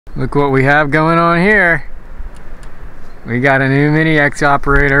Look what we have going on here. We got a new mini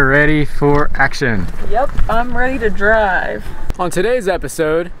Excavator ready for action. Yep, I'm ready to drive. On today's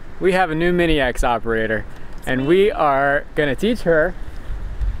episode, we have a new mini Excavator, and we are gonna teach her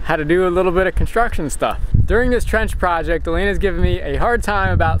how to do a little bit of construction stuff. During this trench project, Elaina's giving me a hard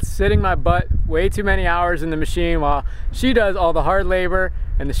time about sitting my butt way too many hours in the machine while she does all the hard labor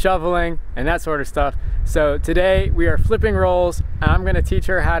and the shoveling and that sort of stuff. So today we are flipping rolls, and I'm gonna teach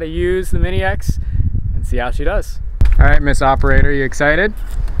her how to use the mini X and see how she does. All right, Miss Operator, you excited?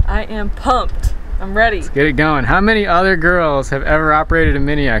 I am pumped. I'm ready. Let's get it going. How many other girls have ever operated a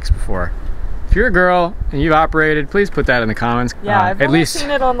mini X before? If you're a girl and you've operated, please put that in the comments. Yeah, I've only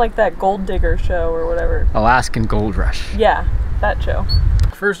seen it on like that Gold Digger show or whatever. Alaskan Gold Rush. Yeah, that show.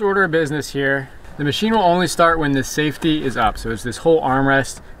 First order of business here, the machine will only start when the safety is up. So it's this whole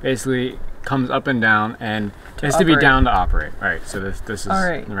armrest basically comes up and down, and it has to be down to operate. All right, so this is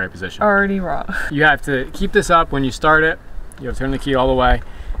in the right position. Already wrong. You have to keep this up when you start it. You have to turn the key all the way.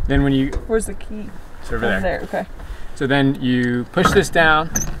 Then when you... Where's the key? It's over there. There, okay. So then you push this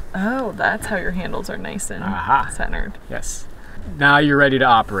down. Oh, that's how your handles are nice and centered. Yes. Now you're ready to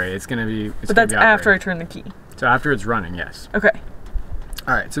operate. It's gonna be. But that's after I turn the key. So after it's running, yes. Okay.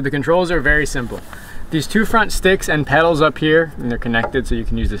 All right. So the controls are very simple. These two front sticks and pedals up here, and they're connected, so you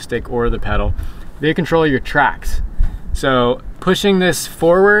can use the stick or the pedal. They control your tracks. So pushing this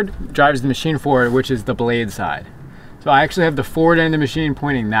forward drives the machine forward, which is the blade side. So I actually have the forward end of the machine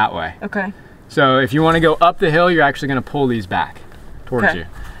pointing that way. Okay. So if you want to go up the hill, you're actually going to pull these back towards you.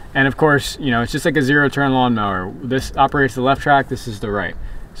 And of course, you know, it's just like a zero-turn lawnmower. This operates the left track, this is the right.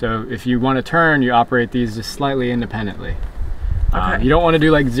 So if you want to turn, you operate these just slightly independently. You don't want to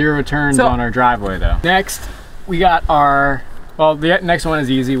do like zero turns on our driveway though. Next, we got our, well, the next one is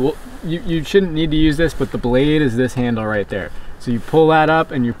easy. You shouldn't need to use this, but the blade is this handle right there. So you pull that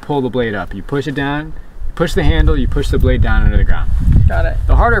up and you pull the blade up. You push it down, you push the handle, you push the blade down into the ground. Got it.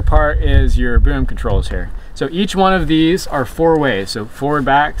 The harder part is your boom controls here. So each one of these are 4 ways, so forward,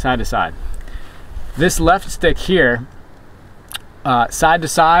 back, side to side. This left stick here, side to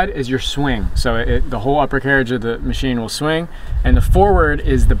side is your swing. So the whole upper carriage of the machine will swing, and the forward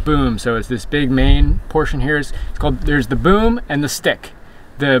is the boom. So it's this big main portion here. It's called, there's the boom and the stick.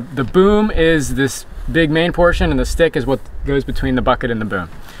 The boom is this big main portion, and the stick is what goes between the bucket and the boom.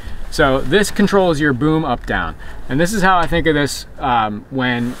 So this controls your boom up down, and this is how I think of this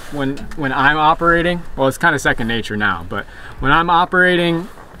when I'm operating. Well, it's kind of second nature now, but when I'm operating,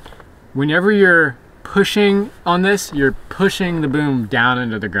 whenever you're pushing on this, you're pushing the boom down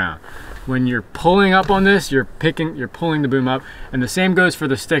into the ground. When you're pulling up on this, you're pulling the boom up, and the same goes for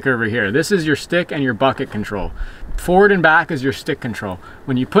the stick over here. This is your stick and your bucket control. Forward and back is your stick control.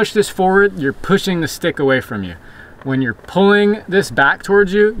 When you push this forward, you're pushing the stick away from you. When you're pulling this back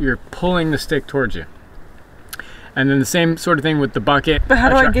towards you, you're pulling the stick towards you. And then the same sort of thing with the bucket. But how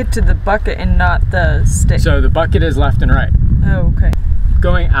do I get to the bucket and not the stick? So the bucket is left and right. Oh, okay.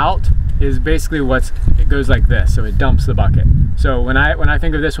 Going out is basically it goes like this, so it dumps the bucket. So when I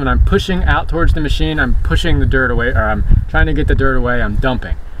think of this, when I'm pushing out towards the machine, I'm pushing the dirt away, or I'm trying to get the dirt away, I'm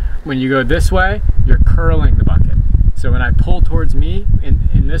dumping. When you go this way, you're curling the bucket. So when I pull towards me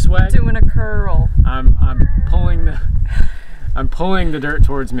in this way, doing a curl, I'm pulling the dirt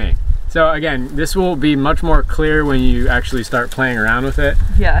towards me. So again, this will be much more clear when you actually start playing around with it.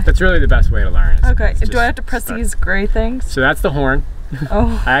 Yeah. That's really the best way to learn it. Okay. Do I have to press these gray things? So that's the horn.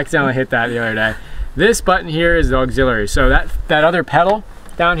 Oh. I accidentally hit that the other day. This button here is the auxiliary. So that other pedal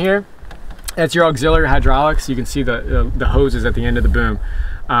down here, that's your auxiliary hydraulics. You can see the hoses at the end of the boom.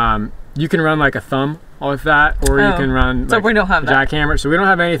 You can run like a thumb with that, or you can run like we don't have a jackhammer. So we don't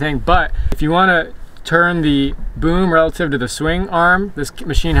have anything, but if you want to turn the boom relative to the swing arm, this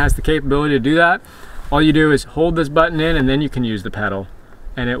machine has the capability to do that. All you do is hold this button in, and then you can use the pedal,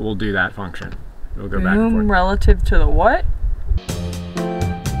 and it will do that function. It'll go back and forth. Boom relative to the what?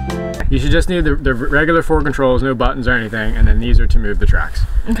 You should just need the regular 4 controls, no buttons or anything, and then these are to move the tracks.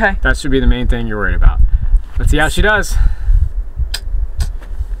 Okay. That should be the main thing you're worried about. Let's see how she does.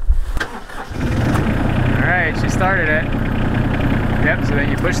 All right, she started it. Yep, so then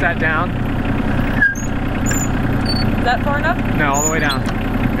you push that down. Is that far enough? No, all the way down.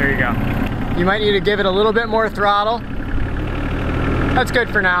 There you go. You might need to give it a little bit more throttle. That's good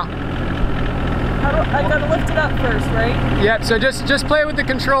for now. I gotta lift it up first, right? Yep, so just play with the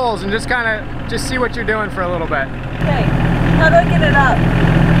controls and just see what you're doing for a little bit. Okay, how do I get it up?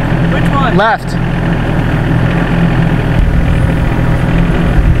 Which one? Left.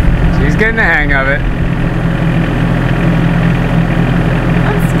 She's getting the hang of it.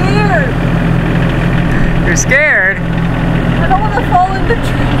 I'm scared. You're scared? I don't want to fall in the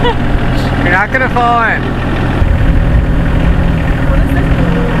trench. You're not gonna fall in. What is this?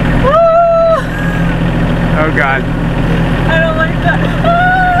 Oh God. I don't like that.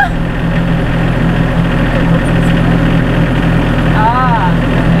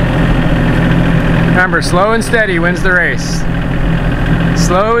 Remember, slow and steady wins the race.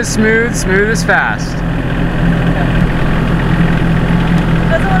 Slow is smooth, smooth is fast. It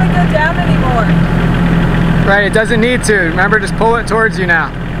doesn't want to go down anymore. Right, it doesn't need to. Remember, just pull it towards you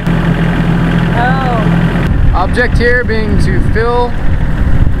now. Oh. Object here being to fill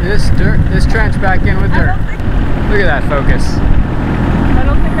this trench back in with dirt. Look at that focus. I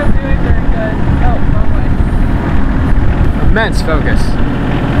don't think I'm doing very good. Oh, wrong way. Immense focus.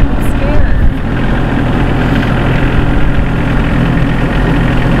 I'm scared.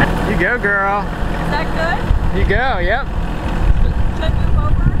 You go, girl. Is that good? You go, yep. Should I move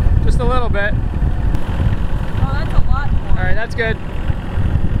over? Just a little bit. Oh, that's a lot more. All right, that's good.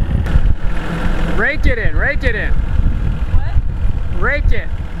 Rake it in, rake it in. What? Rake it.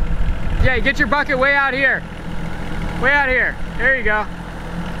 Yeah, get your bucket way out here. Way out here. There you go.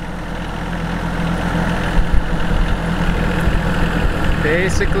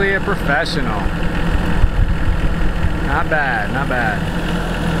 Basically a professional. Not bad, not bad.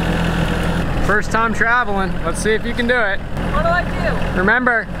 First time traveling. Let's see if you can do it. What do I do?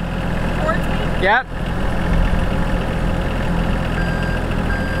 Remember. Towards me? Yep.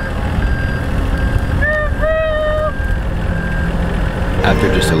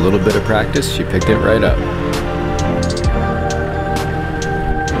 After just a little bit of practice, she picked it right up.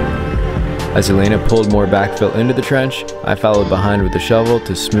 As Elaina pulled more backfill into the trench, I followed behind with the shovel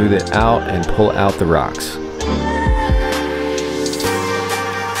to smooth it out and pull out the rocks.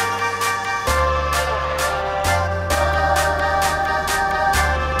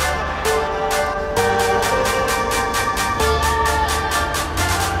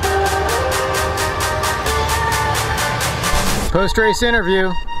 Post-race interview.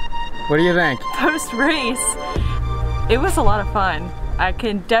 What do you think? Post-race, it was a lot of fun. I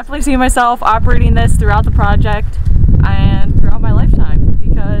can definitely see myself operating this throughout the project and throughout my lifetime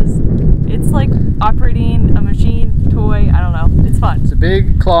because it's like operating a machine, toy, I don't know, it's fun. It's a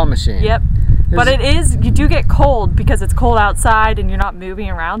big claw machine. Yep. But it is, you do get cold because it's cold outside and you're not moving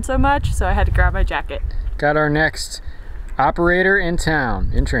around so much, so I had to grab my jacket. Got our next operator in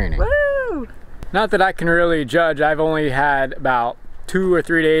town, in training. Woo! Not that I can really judge, I've only had about 2 or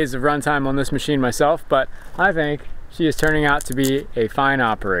 3 days of runtime on this machine myself, but I think she is turning out to be a fine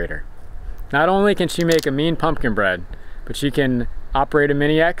operator. Not only can she make a mean pumpkin bread, but she can operate a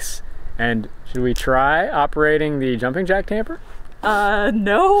Mini X, and should we try operating the jumping jack tamper?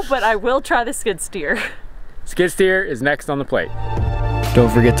 No, but I will try the skid steer. Skid steer is next on the plate. Don't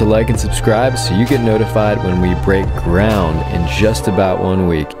forget to like and subscribe so you get notified when we break ground in just about 1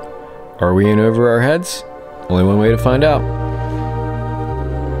 week. Are we in over our heads? Only one way to find out.